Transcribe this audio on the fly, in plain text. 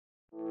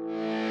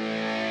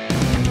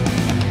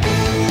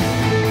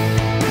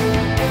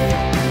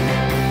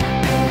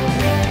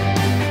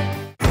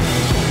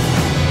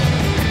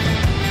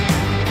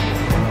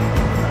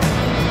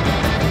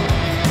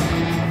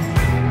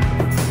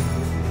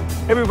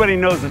Everybody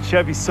knows that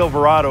Chevy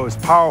Silverado is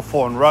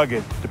powerful and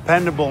rugged,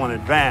 dependable and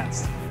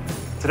advanced.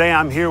 Today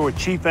I'm here with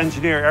Chief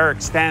Engineer Eric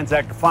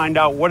Stanczak to find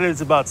out what it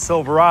is about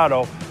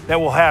Silverado that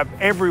will have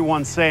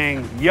everyone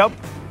saying, "Yep,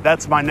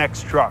 that's my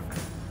next truck."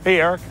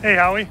 Hey, Eric. Hey,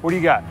 Howie. What do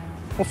you got?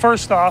 Well,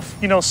 first off,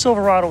 you know,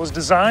 Silverado was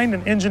designed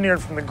and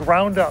engineered from the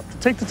ground up to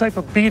take the type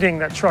of beating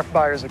that truck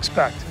buyers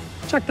expect.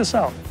 Check this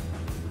out.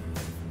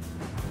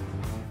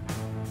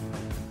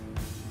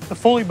 The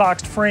fully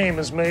boxed frame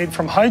is made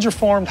from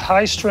hydroformed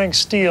high-strength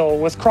steel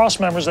with cross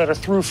members that are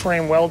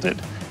through-frame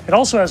welded. It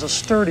also has a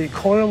sturdy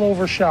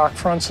coil-over shock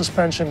front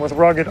suspension with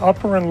rugged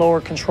upper and lower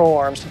control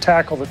arms to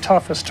tackle the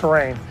toughest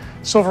terrain.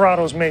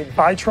 Silverado is made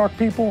by truck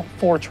people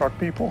for truck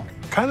people.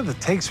 Kind of the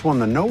takes one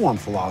to know one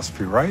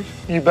philosophy, right?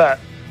 You bet.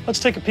 Let's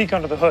take a peek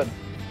under the hood.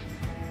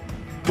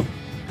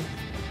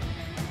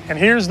 And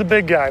here's the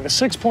big guy, the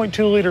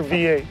 6.2-liter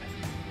V8.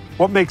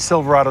 What makes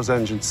Silverado's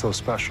engine so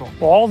special?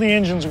 Well, all the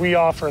engines we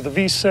offer, the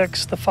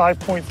V6, the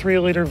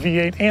 5.3-liter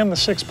V8, and the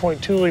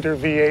 6.2-liter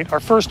V8,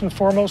 are first and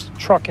foremost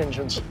truck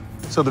engines.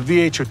 So the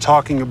V8 you're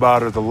talking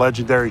about are the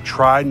legendary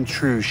tried and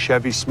true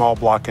Chevy small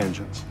block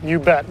engines. You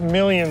bet,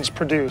 millions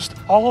produced.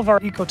 All of our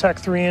Ecotec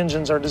 3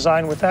 engines are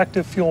designed with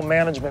active fuel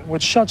management,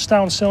 which shuts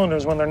down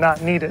cylinders when they're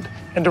not needed,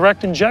 and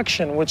direct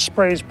injection, which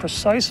sprays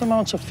precise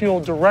amounts of fuel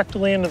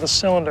directly into the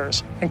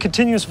cylinders, and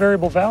continuous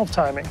variable valve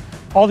timing.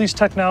 All these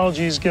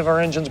technologies give our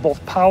engines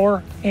both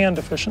power and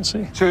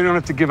efficiency. So you don't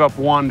have to give up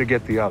one to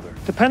get the other.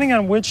 Depending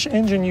on which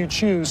engine you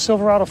choose,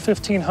 Silverado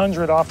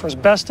 1500 offers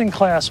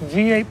best-in-class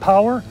V8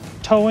 power,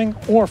 towing,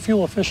 or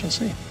fuel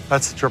efficiency.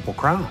 That's the Triple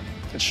Crown.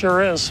 It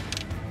sure is.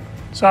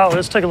 So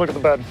let's take a look at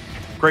the bed.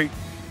 Great.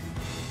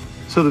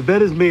 So the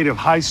bed is made of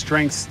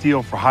high-strength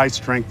steel for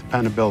high-strength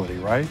dependability,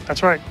 right?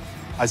 That's right.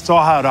 I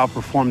saw how it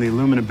outperformed the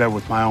aluminum bed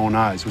with my own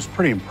eyes. It was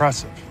pretty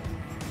impressive.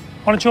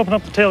 Why don't you open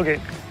up the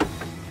tailgate?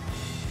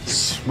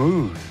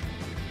 Smooth.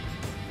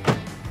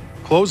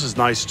 Closes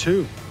nice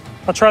too.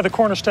 I'll try the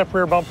corner step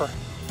rear bumper.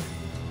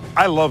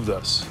 I love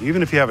this.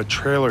 Even if you have a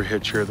trailer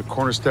hitch here, the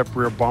corner step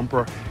rear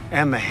bumper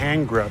and the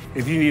hand grip,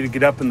 if you need to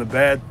get up in the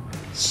bed,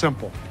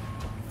 simple.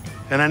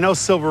 And I know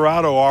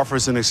Silverado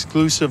offers an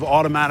exclusive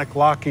automatic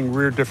locking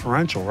rear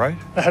differential, right?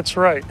 That's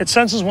right. It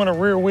senses when a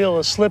rear wheel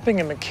is slipping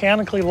and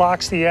mechanically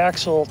locks the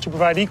axle to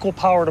provide equal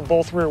power to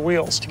both rear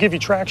wheels to give you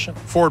traction.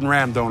 Ford and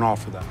Ram don't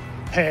offer that.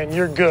 Man,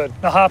 you're good.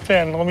 Now hop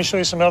in and let me show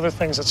you some other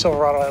things that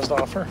Silverado has to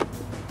offer.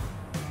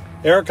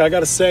 Eric, I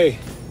gotta say,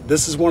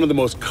 this is one of the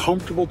most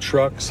comfortable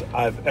trucks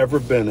I've ever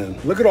been in.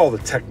 Look at all the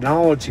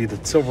technology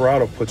that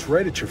Silverado puts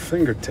right at your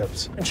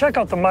fingertips. And check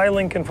out the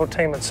MyLink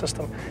infotainment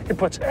system. It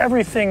puts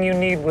everything you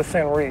need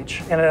within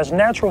reach, and it has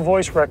natural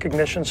voice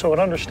recognition so it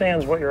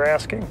understands what you're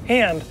asking.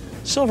 And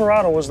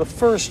Silverado was the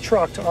first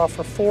truck to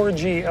offer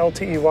 4G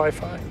LTE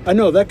Wi-Fi. I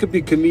know that could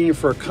be convenient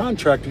for a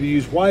contractor to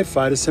use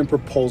Wi-Fi to send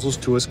proposals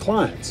to his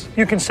clients.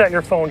 You can set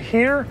your phone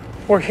here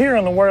or here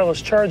on the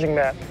wireless charging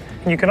mat.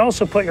 And you can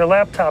also put your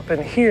laptop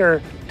in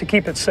here to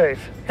keep it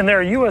safe. And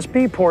there are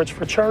USB ports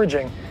for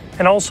charging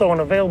and also an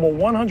available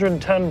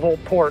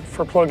 110-volt port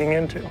for plugging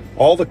into.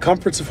 All the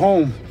comforts of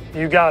home.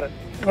 You got it.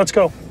 Let's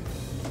go.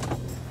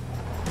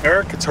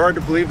 Eric, it's hard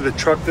to believe that a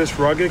truck this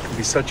rugged can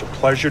be such a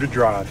pleasure to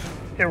drive.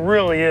 It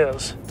really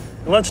is.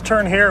 Let's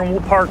turn here and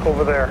we'll park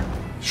over there.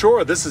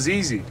 Sure, this is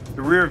easy.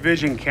 The rear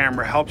vision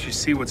camera helps you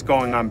see what's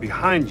going on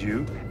behind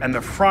you, and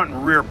the front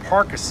and rear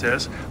park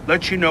assist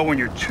lets you know when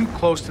you're too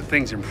close to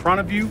things in front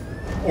of you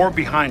or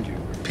behind you.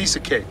 Piece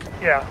of cake.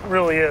 Yeah, it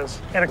really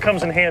is. And it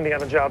comes in handy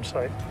on a job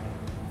site.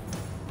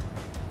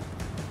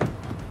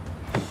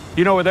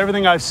 You know, with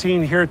everything I've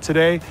seen here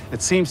today,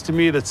 it seems to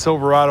me that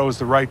Silverado is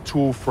the right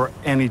tool for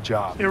any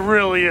job. It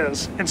really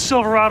is. And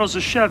Silverado's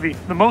a Chevy,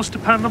 the most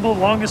dependable,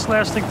 longest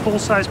lasting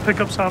full-size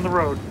pickups on the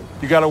road.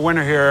 You got a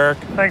winner here, Eric.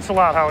 Thanks a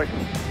lot, Howie.